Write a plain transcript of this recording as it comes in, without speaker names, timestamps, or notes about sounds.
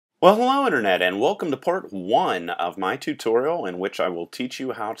Well, hello Internet, and welcome to part 1 of my tutorial in which I will teach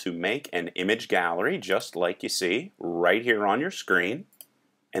you how to make an image gallery just like you see right here on your screen.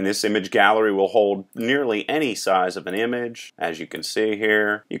 And this image gallery will hold nearly any size of an image, as you can see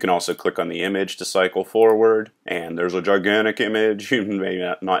here. You can also click on the image to cycle forward, and there's a gigantic image. You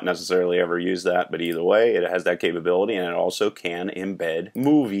may not necessarily ever use that, but either way, it has that capability, and it also can embed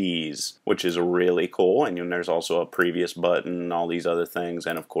movies, which is really cool. And there's also a previous button, and all these other things,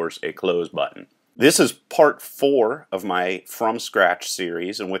 and of course a close button. This is part 4 of my From Scratch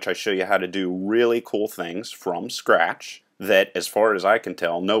series, in which I show you how to do really cool things from scratch that, as far as I can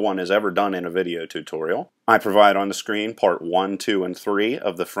tell, no one has ever done in a video tutorial. I provide on the screen part 1, 2, and 3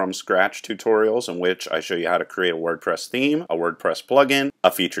 of the From Scratch tutorials, in which I show you how to create a WordPress theme, a WordPress plugin, a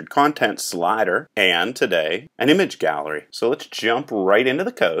featured content slider, and today, an image gallery. So let's jump right into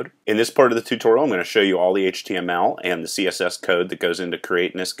the code. In this part of the tutorial, I'm going to show you all the HTML and the CSS code that goes into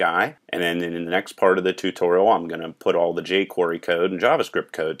creating this guy. And then in the next part of the tutorial, I'm going to put all the jQuery code and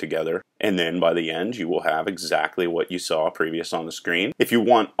JavaScript code together. And then by the end, you will have exactly what you saw previous on the screen. If you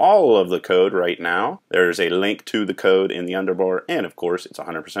want all of the code right now, there's a link to the code in the underbar, and of course it's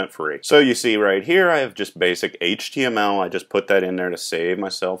 100% free. So you see right here I have just basic HTML. I just put that in there to save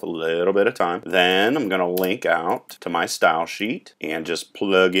myself a little bit of time. Then I'm going to link out to my style sheet and just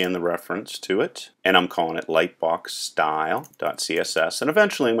plug in the reference to it, and I'm calling it lightboxstyle.css, and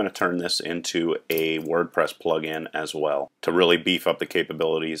eventually I'm going to turn this into a WordPress plugin as well to really beef up the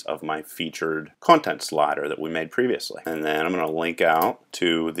capabilities of my featured content slider that we made previously. And then I'm going to link out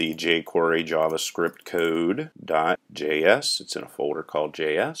to the jQuery JavaScript code.js. It's in a folder called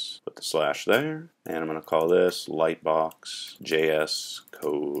JS. Put the slash there, and I'm going to call this lightboxjs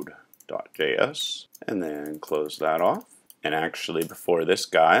code.js, and then close that off. And actually, before this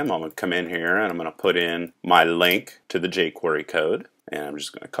guy, I'm going to come in here and I'm going to put in my link to the jQuery code, and I'm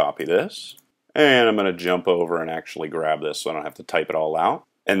just going to copy this, and I'm going to jump over and actually grab this so I don't have to type it all out.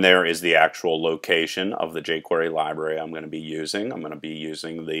 And there is the actual location of the jQuery library I'm going to be using. I'm going to be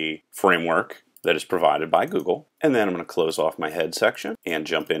using the framework that is provided by Google. And then I'm going to close off my head section and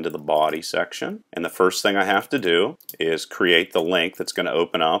jump into the body section. And the first thing I have to do is create the link that's going to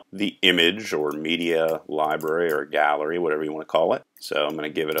open up the image or media library or gallery, whatever you want to call it. So I'm going to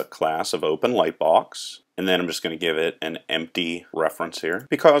give it a class of open lightbox. And then I'm just going to give it an empty reference here,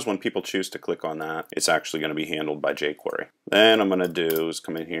 because when people choose to click on that, it's actually going to be handled by jQuery. Then I'm going to do is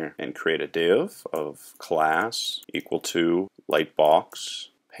come in here and create a div of class equal to lightbox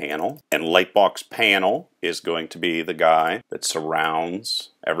panel. And lightbox panel is going to be the guy that surrounds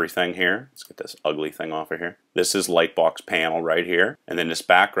everything here. Let's get this ugly thing off of here. This is lightbox panel right here. And then this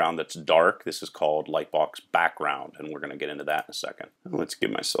background that's dark, this is called lightbox background. And we're going to get into that in a second. Let's give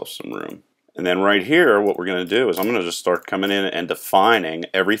myself some room. And then right here, what we're going to do is I'm going to just start coming in and defining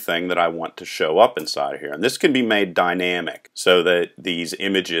everything that I want to show up inside of here. And this can be made dynamic so that these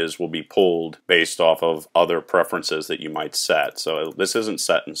images will be pulled based off of other preferences that you might set. So this isn't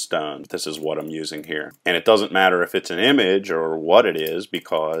set in stone. This is what I'm using here. And it doesn't matter if it's an image or what it is,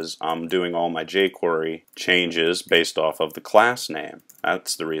 because I'm doing all my jQuery changes based off of the class name.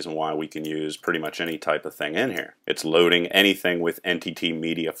 That's the reason why we can use pretty much any type of thing in here. It's loading anything with entity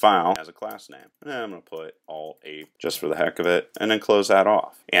media file as a class name. And I'm going to put all ape just for the heck of it, and then close that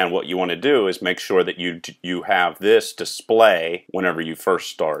off. And what you want to do is make sure that you have this display whenever you first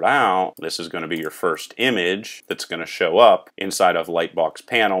start out. This is going to be your first image that's going to show up inside of Lightbox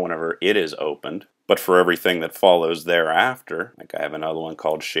panel whenever it is opened. But for everything that follows thereafter, like I have another one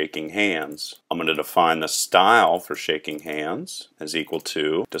called shaking hands. I'm going to define the style for shaking hands as equal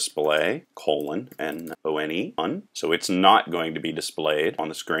to display :N-O-N-E. So it's not going to be displayed on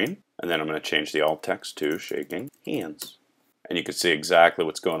the screen. And then I'm going to change the alt text to shaking hands. And you can see exactly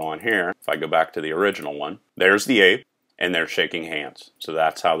what's going on here. If I go back to the original one, there's the ape, and they're shaking hands. So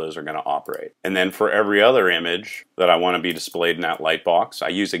that's how those are going to operate. And then for every other image that I want to be displayed in that lightbox, I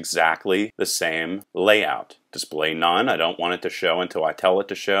use exactly the same layout. Display none, I don't want it to show until I tell it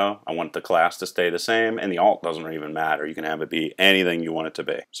to show. I want the class to stay the same, and the alt doesn't even matter. You can have it be anything you want it to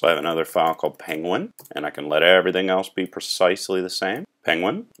be. So I have another file called penguin, and I can let everything else be precisely the same.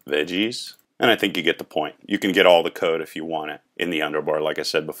 Penguin, veggies, and I think you get the point. You can get all the code if you want it in the underbar, like I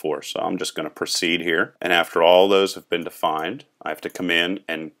said before. So I'm just going to proceed here. And after all those have been defined, I have to come in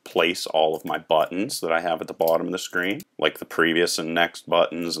and place all of my buttons that I have at the bottom of the screen, like the previous and next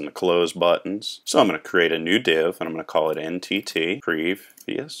buttons and the close buttons. So I'm going to create a new div, and I'm going to call it NTT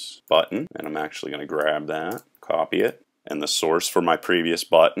previous button. And I'm actually going to grab that, copy it. And the source for my previous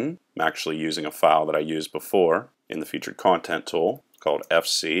button, I'm actually using a file that I used before in the featured content tool called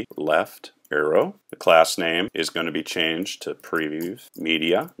FC left arrow. The class name is going to be changed to previous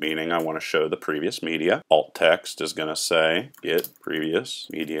media, meaning I want to show the previous media. Alt text is going to say get previous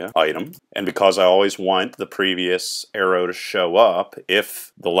media item. And because I always want the previous arrow to show up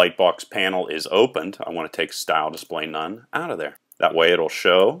if the lightbox panel is opened, I want to take style display none out of there. That way it'll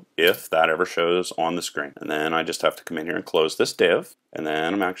show if that ever shows on the screen. And then I just have to come in here and close this div. And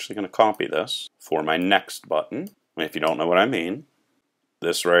then I'm actually going to copy this for my next button. And if you don't know what I mean,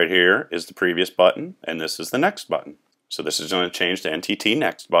 this right here is the previous button, and this is the next button. So this is going to change to NTT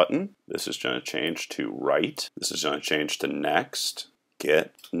next button. This is going to change to right. This is going to change to next,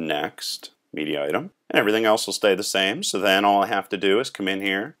 get next media item. And everything else will stay the same. So then all I have to do is come in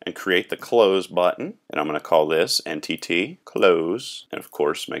here and create the close button. And I'm going to call this NTT close. And of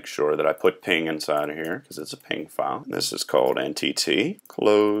course, make sure that I put ping inside of here because it's a ping file. And this is called NTT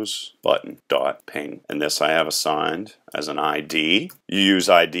close button dot ping. And this I have assigned as an ID. You use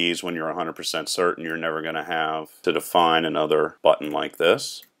IDs when you're 100% certain you're never going to have to define another button like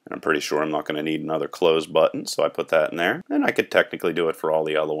this. And I'm pretty sure I'm not going to need another close button, so I put that in there. And I could technically do it for all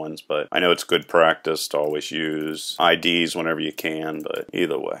the other ones, but I know it's good practice to always use IDs whenever you can, but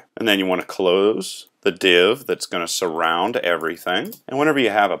either way. And then you want to close the div that's going to surround everything. And whenever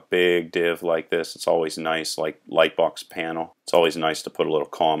you have a big div like this, it's always nice, like lightbox panel, it's always nice to put a little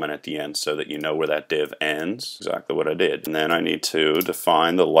comment at the end so that you know where that div ends. Exactly what I did. And then I need to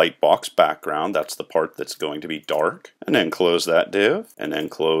define the lightbox background. That's the part that's going to be dark. And then close that div, and then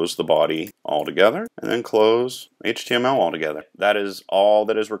close the body altogether, and then close HTML altogether. That is all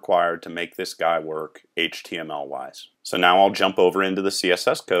that is required to make this guy work HTML-wise. So now I'll jump over into the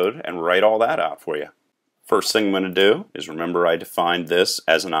CSS code and write all that out for you. First thing I'm going to do is remember I defined this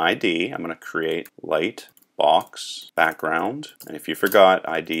as an ID. I'm going to create lightbox background. And if you forgot,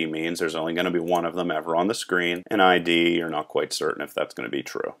 ID means there's only going to be one of them ever on the screen. And ID, you're not quite certain if that's going to be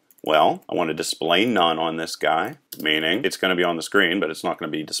true. Well, I want to display none on this guy, meaning it's going to be on the screen, but it's not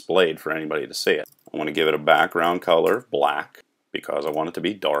going to be displayed for anybody to see it. I want to give it a background color, black, because I want it to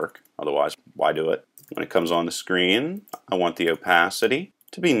be dark. Otherwise, why do it? When it comes on the screen, I want the opacity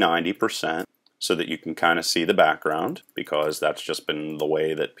to be 90% so that you can kind of see the background, because that's just been the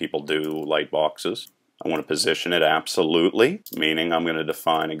way that people do light boxes. I want to position it absolutely, meaning I'm going to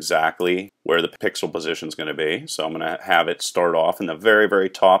define exactly where the pixel position is going to be. So I'm going to have it start off in the very, very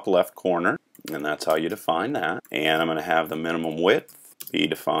top left corner, and that's how you define that. And I'm going to have the minimum width be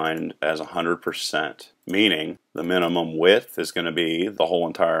defined as 100%, meaning the minimum width is going to be the whole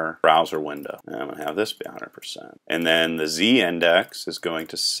entire browser window. And I'm going to have this be 100%. And then the Z index is going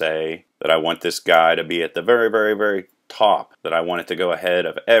to say that I want this guy to be at the very, very, very top, that I want it to go ahead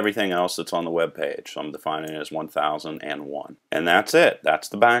of everything else that's on the web page. So I'm defining it as 1001. And that's it. That's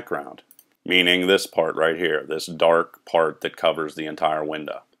the background, meaning this part right here, this dark part that covers the entire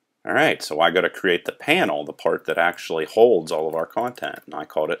window. Alright, so I got to create the panel, the part that actually holds all of our content. And I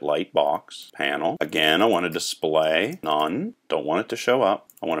called it Lightbox Panel. Again, I want to display none. Don't want it to show up.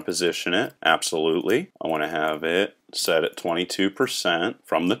 I want to position it absolutely. I want to have it set at 22%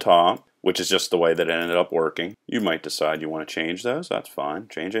 from the top, which is just the way that it ended up working. You might decide you want to change those. That's fine.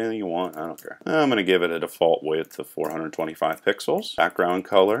 Change anything you want. I don't care. I'm going to give it a default width of 425 pixels. Background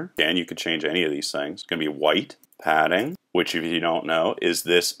color. Again, you could change any of these things. It's going to be white. Padding, which if you don't know is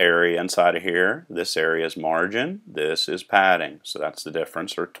this area inside of here. This area is margin, this is padding. So that's the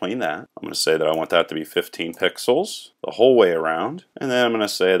difference between that. I'm going to say that I want that to be 15 pixels the whole way around. And then I'm going to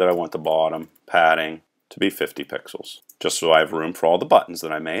say that I want the bottom padding to be 50 pixels. Just so I have room for all the buttons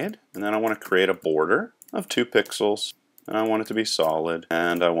that I made. And then I want to create a border of 2 pixels. And I want it to be solid.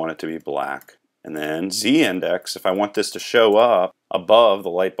 And I want it to be black. And then Z index, if I want this to show up above the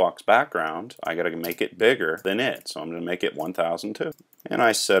lightbox background, I got to make it bigger than it. So I'm going to make it 1002. And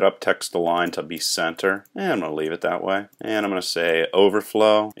I set up text align to be center, and I'm going to leave it that way. And I'm going to say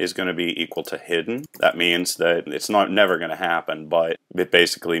overflow is going to be equal to hidden. That means that it's never going to happen, but it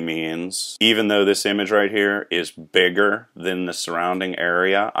basically means even though this image right here is bigger than the surrounding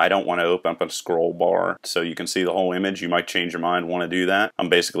area, I don't want to open up a scroll bar so you can see the whole image. You might change your mind, want to do that. I'm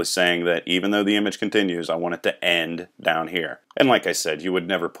basically saying that even though the image continues, I want it to end down here. And like I said, you would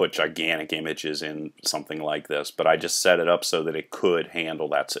never put gigantic images in something like this, but I just set it up so that it could handle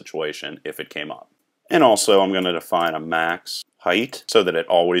that situation if it came up. And also I'm going to define a max height so that it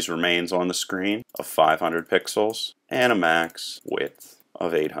always remains on the screen of 500 pixels and a max width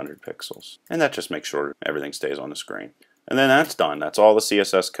of 800 pixels. And that just makes sure everything stays on the screen. And then that's done. That's all the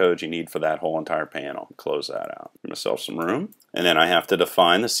CSS code you need for that whole entire panel. Close that out. Give myself some room. And then I have to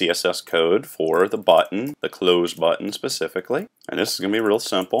define the CSS code for the button, the close button specifically. And this is going to be real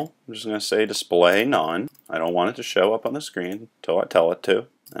simple. I'm just going to say display none. I don't want it to show up on the screen until I tell it to.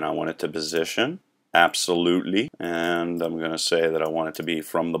 and I want it to position absolutely, and I'm going to say that I want it to be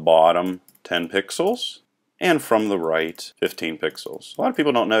from the bottom 10 pixels and from the right 15 pixels. A lot of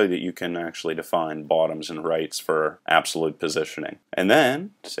people don't know that you can actually define bottoms and rights for absolute positioning. And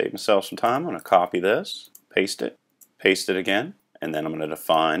then, to save myself some time, I'm going to copy this, paste it again, and then I'm going to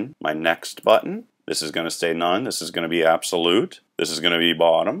define my next button. This is going to stay none, this is going to be absolute, this is going to be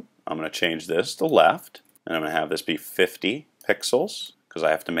bottom. I'm going to change this to left, and I'm going to have this be 50 pixels, because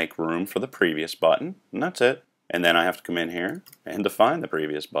I have to make room for the previous button, and that's it. And then I have to come in here and define the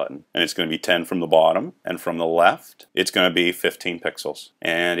previous button. And it's going to be 10 from the bottom, and from the left, it's going to be 15 pixels.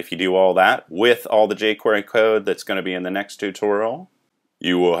 And if you do all that with all the jQuery code that's going to be in the next tutorial,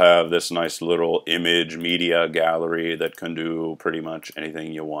 you will have this nice little image media gallery that can do pretty much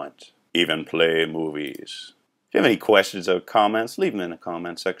anything you want, even play movies. If you have any questions or comments, leave them in the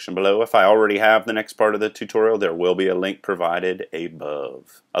comment section below. If I already have the next part of the tutorial, there will be a link provided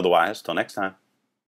above. Otherwise, till next time.